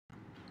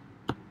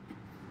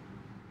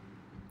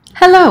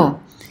Hello!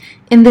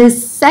 In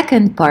this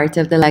second part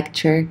of the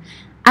lecture,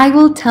 I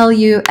will tell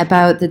you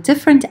about the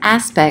different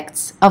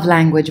aspects of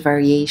language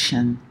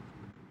variation.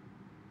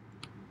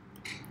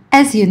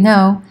 As you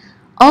know,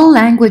 all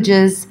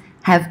languages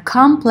have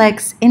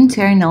complex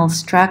internal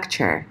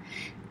structure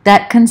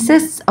that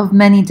consists of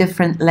many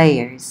different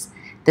layers.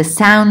 The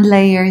sound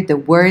layer, the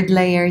word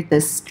layer,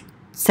 the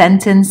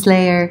sentence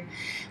layer.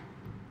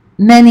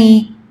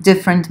 Many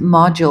different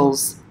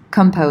modules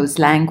compose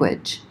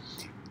language.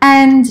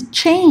 And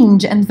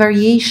change and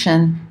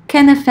variation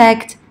can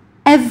affect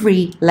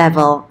every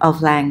level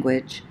of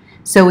language.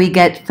 So we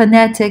get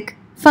phonetic,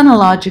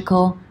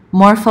 phonological,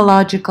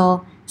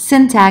 morphological,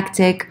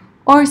 syntactic,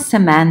 or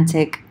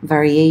semantic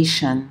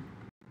variation.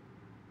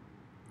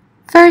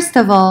 First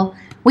of all,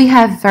 we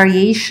have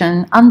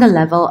variation on the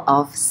level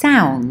of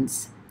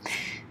sounds.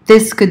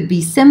 This could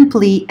be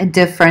simply a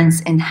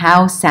difference in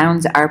how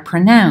sounds are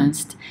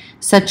pronounced,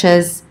 such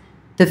as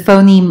the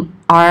phoneme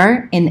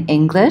R in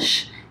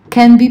English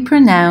can be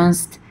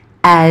pronounced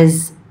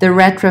as the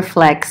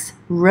retroflex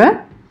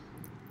R,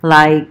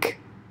 like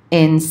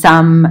in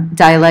some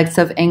dialects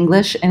of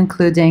English,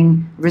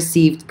 including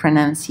received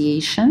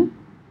pronunciation.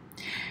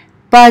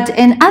 But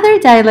in other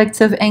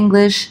dialects of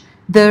English,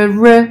 the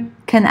R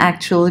can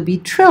actually be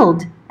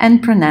trilled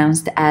and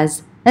pronounced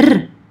as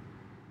R.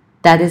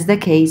 That is the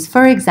case,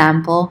 for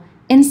example,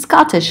 in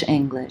Scottish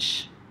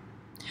English.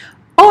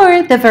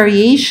 Or the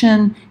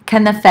variation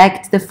can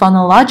affect the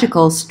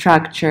phonological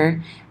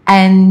structure,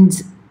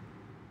 and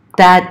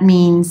that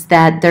means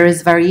that there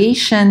is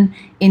variation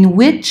in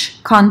which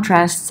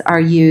contrasts are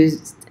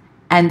used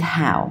and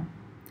how.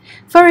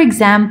 For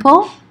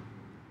example,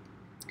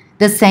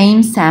 the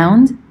same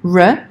sound,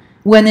 R,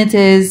 when it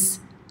is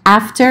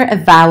after a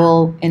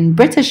vowel in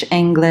British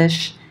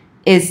English,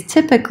 is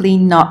typically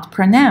not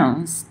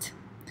pronounced.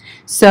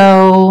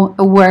 So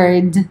a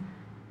word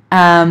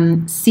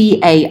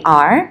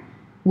C-A-R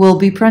will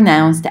be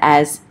pronounced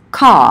as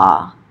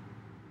caw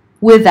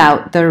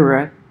without the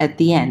R at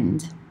the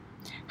end.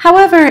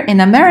 However, in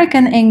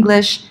American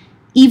English,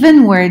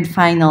 even word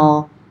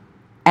final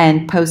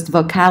and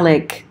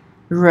post-vocalic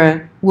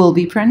R will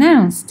be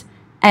pronounced,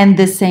 and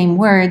the same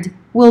word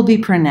will be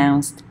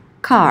pronounced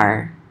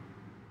car.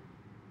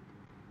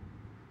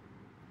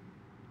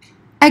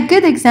 A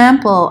good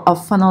example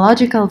of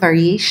phonological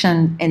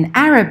variation in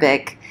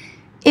Arabic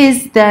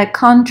is the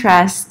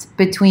contrast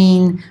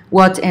between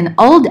what in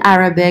Old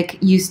Arabic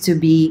used to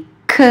be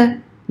k,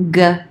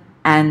 g,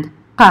 and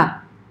qa.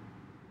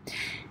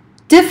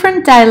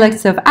 Different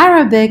dialects of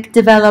Arabic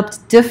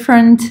developed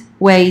different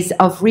ways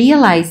of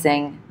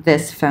realizing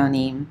this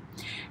phoneme.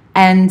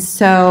 And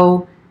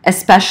so,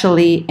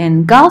 especially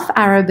in Gulf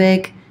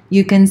Arabic,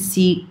 you can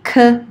see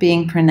k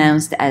being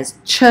pronounced as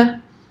ch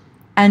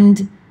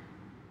and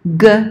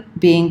g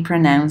being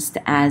pronounced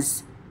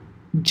as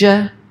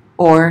j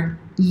or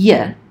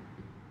y,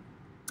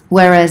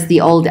 whereas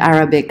the Old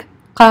Arabic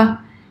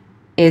qa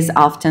is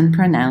often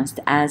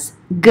pronounced as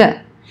g.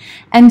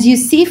 And you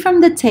see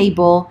from the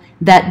table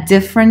that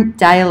different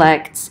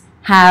dialects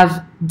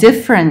have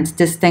different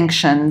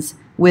distinctions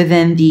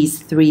within these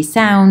three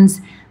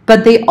sounds,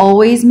 but they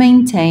always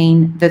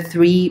maintain the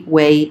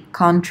three-way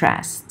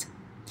contrast.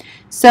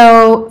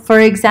 So, for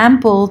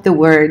example, the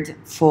word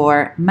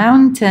for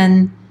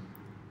mountain,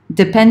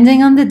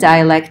 depending on the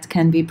dialect,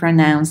 can be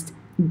pronounced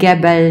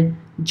gebel,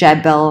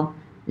 jebel,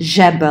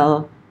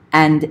 jebel,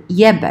 and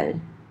yebel.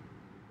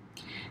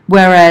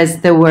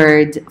 Whereas the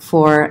word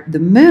for the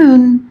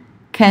moon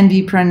can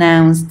be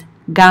pronounced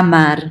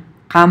gamar,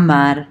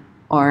 qamar,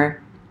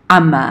 or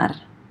amar.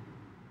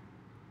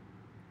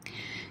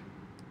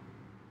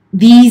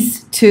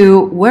 These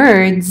two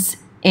words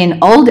in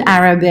Old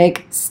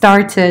Arabic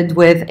started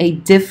with a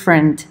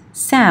different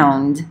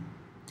sound.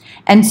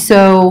 And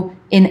so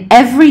in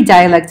every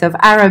dialect of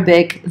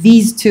Arabic,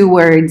 these two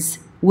words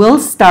will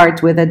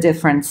start with a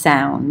different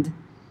sound.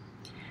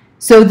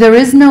 So there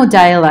is no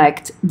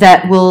dialect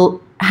that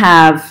will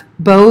have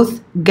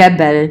both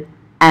gebel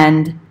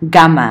and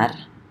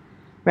gamar,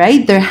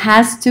 right? There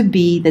has to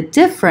be the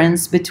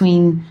difference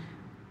between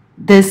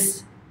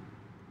this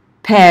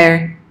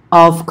pair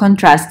of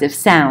contrastive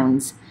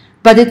sounds,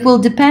 but it will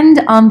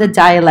depend on the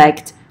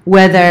dialect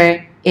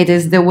whether it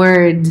is the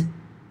word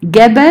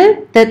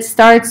gebel that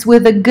starts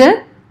with a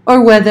g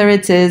or whether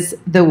it is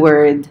the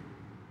word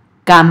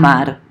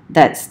gamar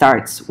that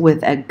starts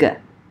with a g.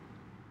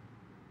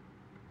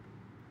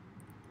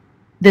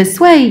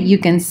 This way, you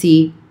can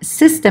see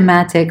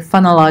systematic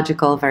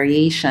phonological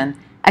variation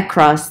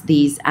across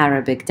these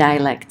Arabic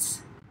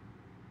dialects.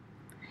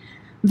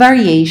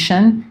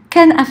 Variation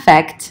can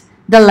affect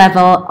the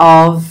level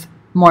of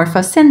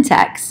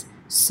morphosyntax.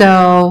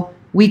 So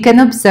we can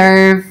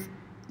observe,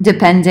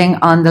 depending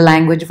on the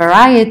language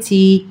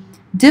variety,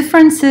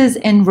 differences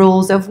in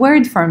rules of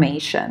word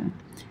formation.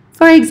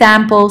 For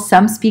example,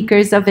 some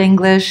speakers of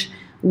English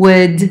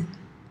would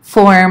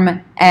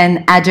form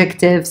an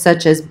adjective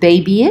such as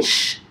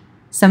babyish.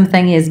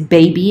 Something is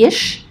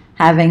babyish,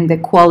 having the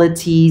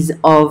qualities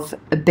of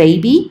a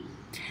baby.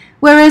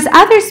 whereas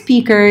other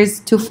speakers,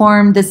 to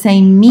form the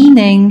same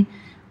meaning,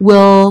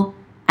 will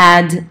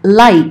add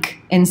like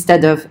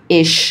instead of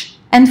ish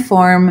and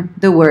form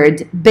the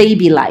word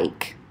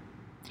baby-like.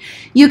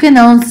 You can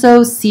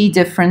also see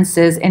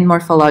differences in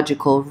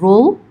morphological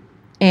rule,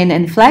 in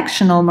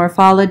inflectional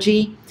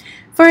morphology.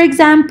 For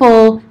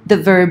example, the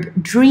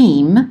verb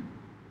dream,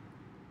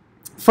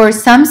 for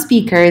some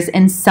speakers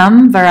in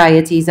some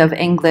varieties of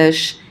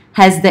English,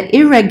 has the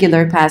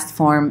irregular past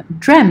form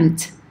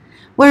dreamt,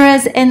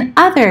 whereas in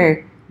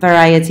other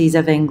varieties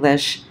of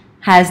English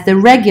has the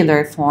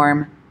regular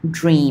form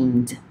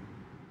dreamed.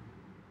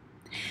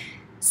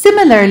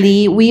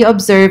 Similarly, we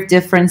observe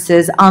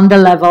differences on the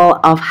level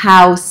of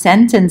how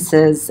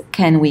sentences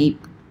can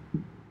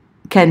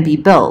be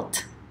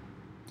built.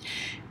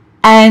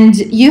 And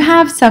you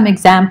have some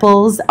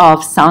examples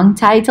of song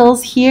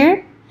titles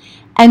here,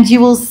 and you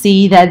will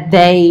see that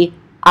they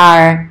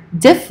are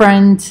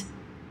different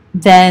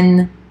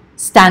than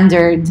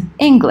standard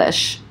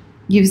English.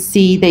 You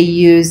see they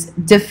use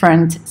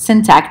different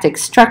syntactic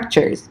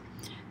structures.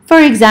 For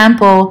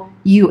example,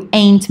 "You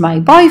ain't my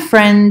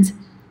boyfriend"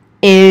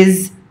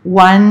 is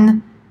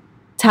one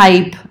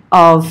type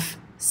of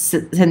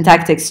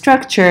syntactic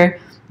structure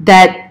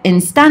that in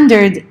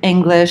standard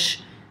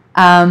English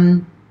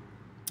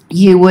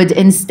you would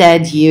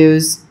instead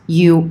use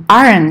 "you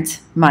aren't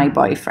my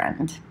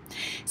boyfriend."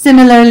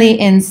 Similarly,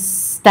 in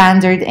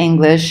standard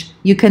English,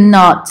 you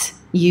cannot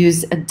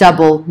use a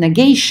double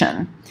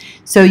negation.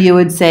 So you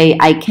would say,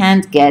 "I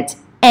can't get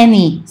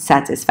any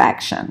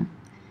satisfaction."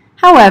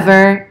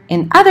 However,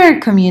 in other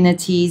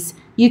communities,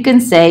 you can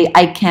say,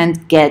 "I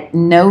can't get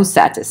no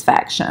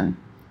satisfaction,"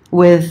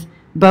 with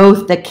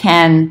both the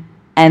can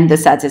and the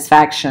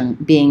satisfaction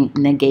being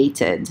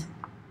negated.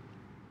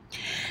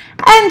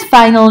 And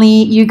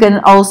finally, you can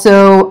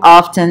also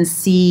often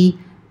see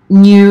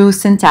new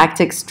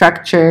syntactic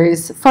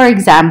structures, for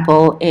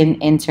example, in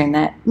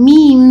internet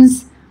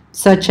memes,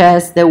 such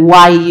as the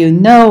 "why you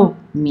know"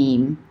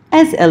 meme,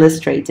 as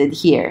illustrated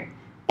here.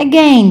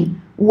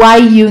 Again, "why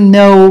you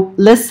know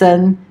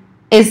listen"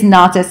 is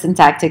not a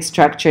syntactic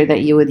structure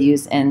that you would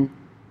use in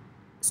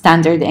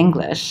standard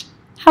English.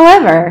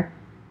 However,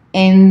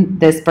 in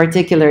this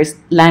particular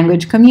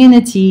language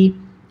community,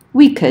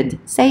 we could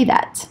say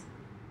that.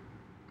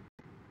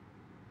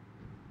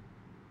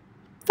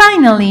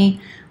 Finally,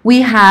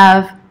 we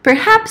have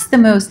perhaps the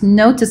most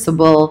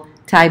noticeable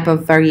type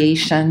of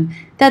variation,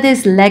 that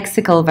is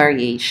lexical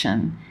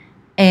variation,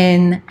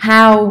 in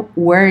how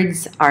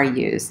words are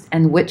used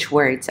and which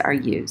words are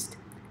used.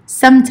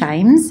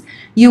 Sometimes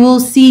you will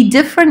see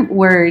different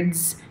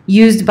words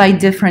used by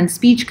different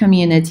speech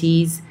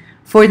communities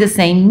for the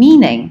same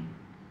meaning.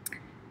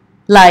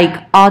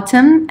 Like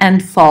autumn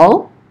and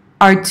fall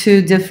are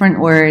two different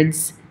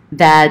words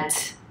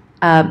that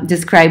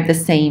describe the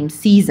same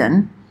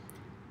season.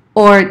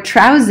 Or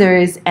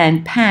trousers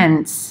and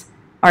pants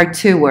are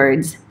two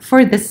words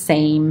for the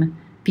same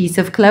piece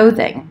of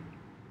clothing.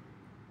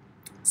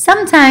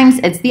 Sometimes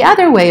it's the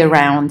other way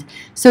around,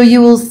 so you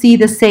will see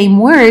the same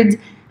word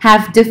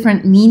have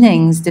different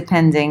meanings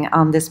depending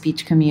on the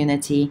speech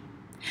community.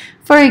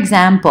 For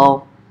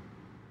example,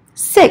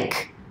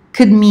 sick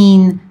could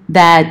mean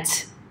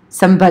that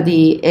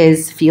somebody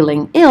is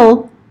feeling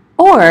ill,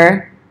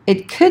 or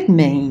it could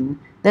mean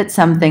that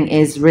something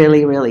is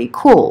really, really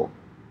cool.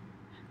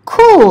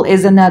 Cool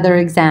is another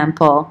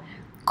example.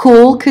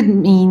 Cool could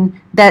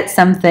mean that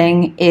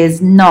something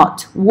is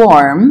not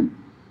warm,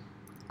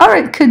 or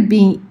it could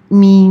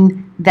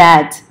mean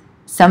that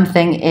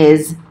something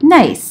is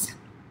nice.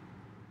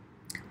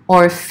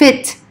 Or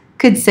fit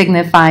could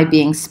signify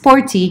being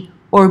sporty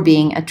or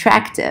being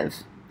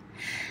attractive.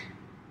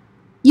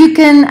 You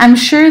can, I'm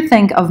sure,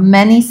 think of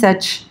many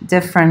such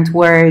different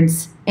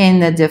words in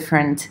the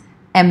different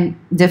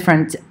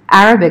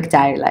Arabic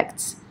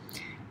dialects.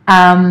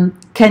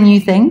 Can you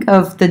think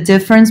of the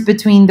difference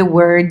between the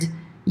word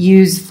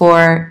used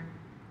for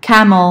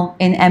camel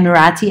in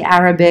Emirati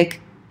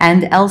Arabic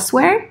and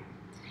elsewhere?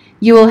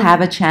 You will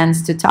have a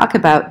chance to talk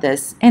about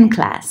this in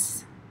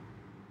class.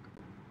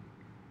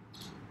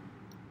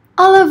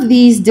 All of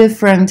these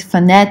different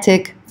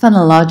phonetic,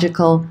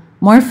 phonological,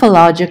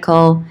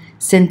 morphological,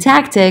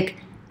 syntactic,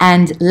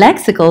 and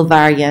lexical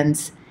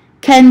variants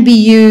can be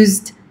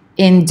used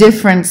in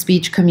different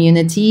speech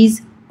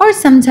communities or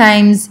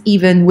sometimes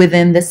even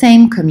within the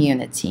same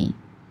community.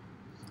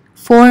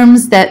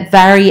 Forms that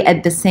vary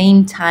at the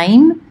same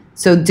time,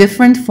 so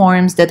different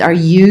forms that are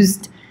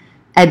used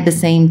at the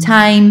same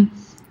time,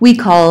 we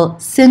call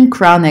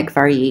synchronic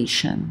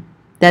variation.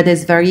 That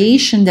is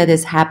variation that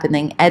is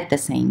happening at the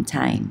same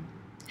time.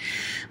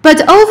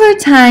 But over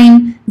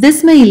time,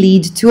 this may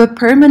lead to a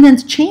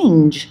permanent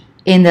change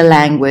in the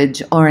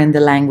language or in the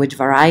language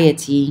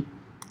variety,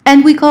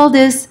 and we call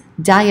this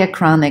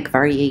diachronic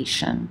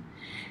variation.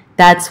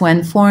 That's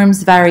when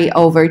forms vary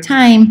over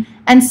time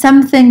and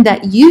something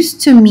that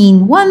used to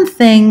mean one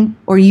thing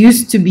or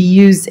used to be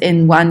used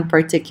in one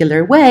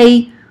particular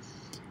way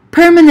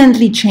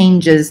permanently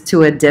changes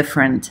to a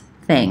different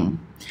thing.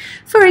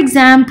 For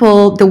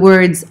example, the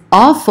words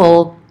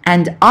awful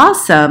and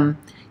awesome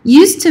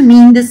used to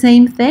mean the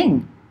same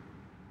thing.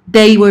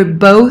 They were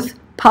both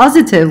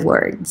positive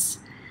words.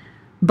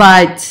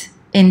 But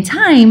in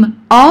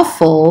time,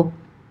 awful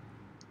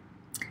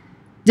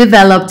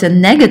developed a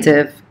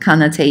negative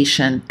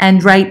connotation,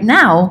 and right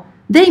now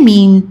they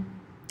mean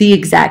the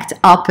exact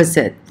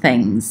opposite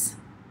things.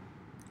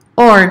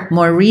 Or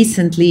more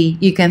recently,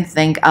 you can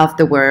think of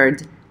the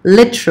word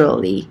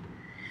literally,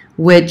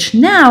 which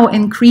now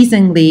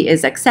increasingly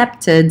is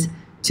accepted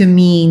to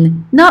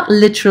mean not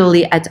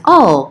literally at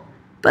all,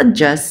 but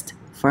just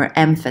for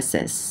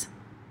emphasis.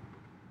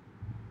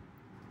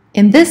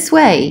 In this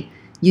way,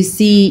 you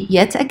see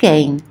yet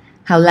again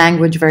how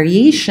language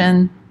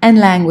variation and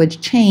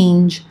language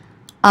change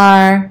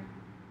are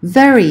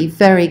very,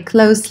 very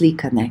closely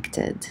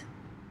connected.